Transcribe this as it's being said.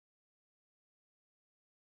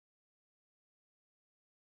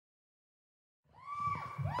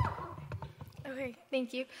Okay,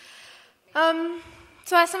 thank you.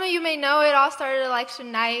 So as some of you may know, it all started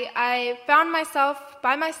election night. I found myself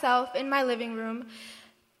by myself in my living room,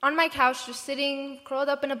 on my couch, just sitting, curled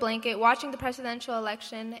up in a blanket, watching the presidential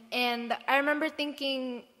election. And I remember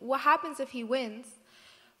thinking, what happens if he wins?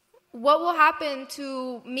 What will happen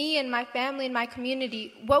to me and my family and my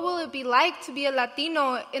community? What will it be like to be a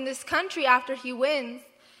Latino in this country after he wins?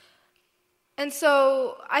 And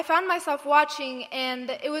so I found myself watching, and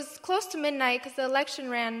it was close to midnight because the election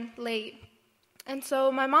ran late. And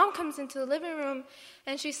so my mom comes into the living room,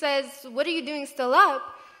 and she says, "What are you doing still up?"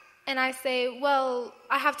 And I say, "Well,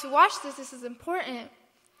 I have to watch this. This is important."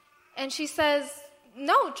 And she says,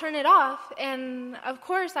 "No, turn it off." And of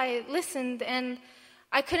course, I listened, and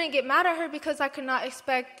I couldn't get mad at her because I could not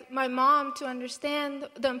expect my mom to understand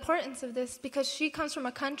the importance of this, because she comes from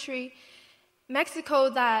a country, Mexico,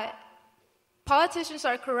 that politicians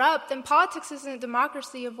are corrupt, and politics isn't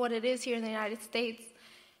democracy of what it is here in the United States.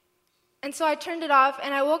 And so I turned it off,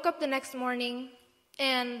 and I woke up the next morning,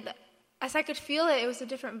 and as I could feel it, it was a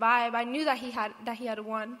different vibe. I knew that he had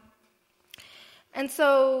won. And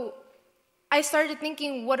so I started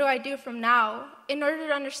thinking, what do I do from now? In order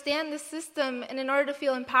to understand the system and in order to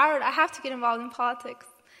feel empowered, I have to get involved in politics.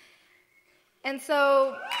 And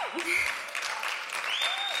so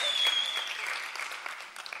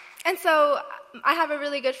I have a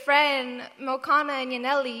really good friend, Mokana and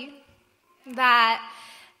Yaneli, that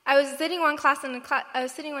I was sitting one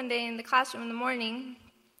day in the classroom in the morning.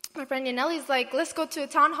 My friend Yaneli's like, "Let's go to a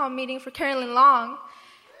town hall meeting for Carolyn Long."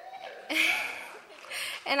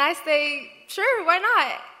 And I say, "Sure, why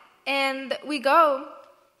not?" And we go,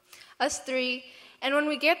 us three. And when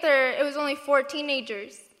we get there, it was only 4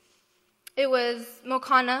 teenagers. It was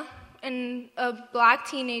Mokana and a black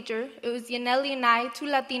teenager. It was Yaneli and I, 2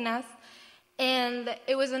 Latinas. And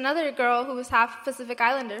it was another girl who was half Pacific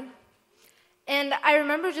Islander. And I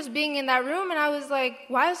remember just being in that room, and I was like,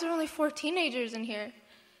 why is there only 4 teenagers in here?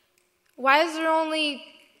 Why is there only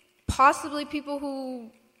possibly people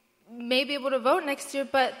who may be able to vote next year,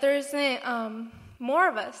 but there isn't more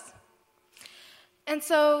of us? And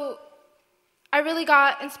so I really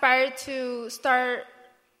got inspired to start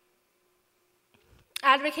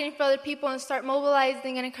advocating for other people and start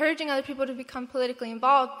mobilizing and encouraging other people to become politically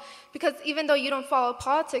involved, because even though you don't follow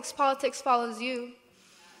politics, politics follows you.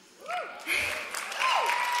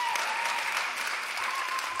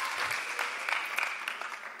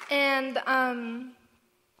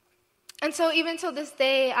 And so even till this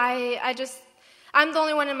day, I'm the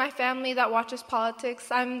only one in my family that watches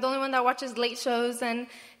politics. I'm the only one that watches late shows, and,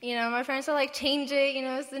 my parents are like, change it,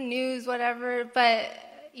 it's the news, whatever. But,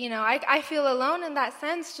 I feel alone in that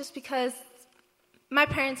sense just because my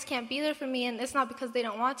parents can't be there for me, and it's not because they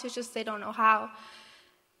don't want to, it's just they don't know how.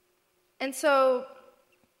 And so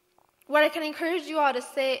what I can encourage you all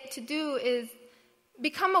to do is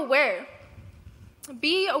become aware.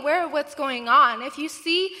 Be aware of what's going on. If you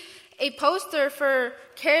see a poster for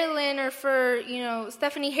Carolyn or for,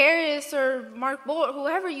 Stephanie Harris or Mark Bolt,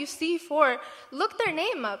 whoever you see for, look their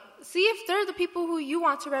name up. See if they're the people who you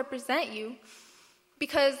want to represent you.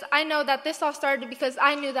 Because I know that this all started because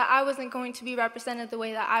I knew that I wasn't going to be represented the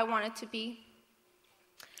way that I wanted to be.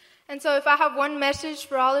 And so if I have one message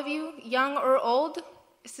for all of you, young or old,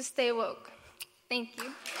 is to stay woke. Thank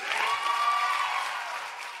you.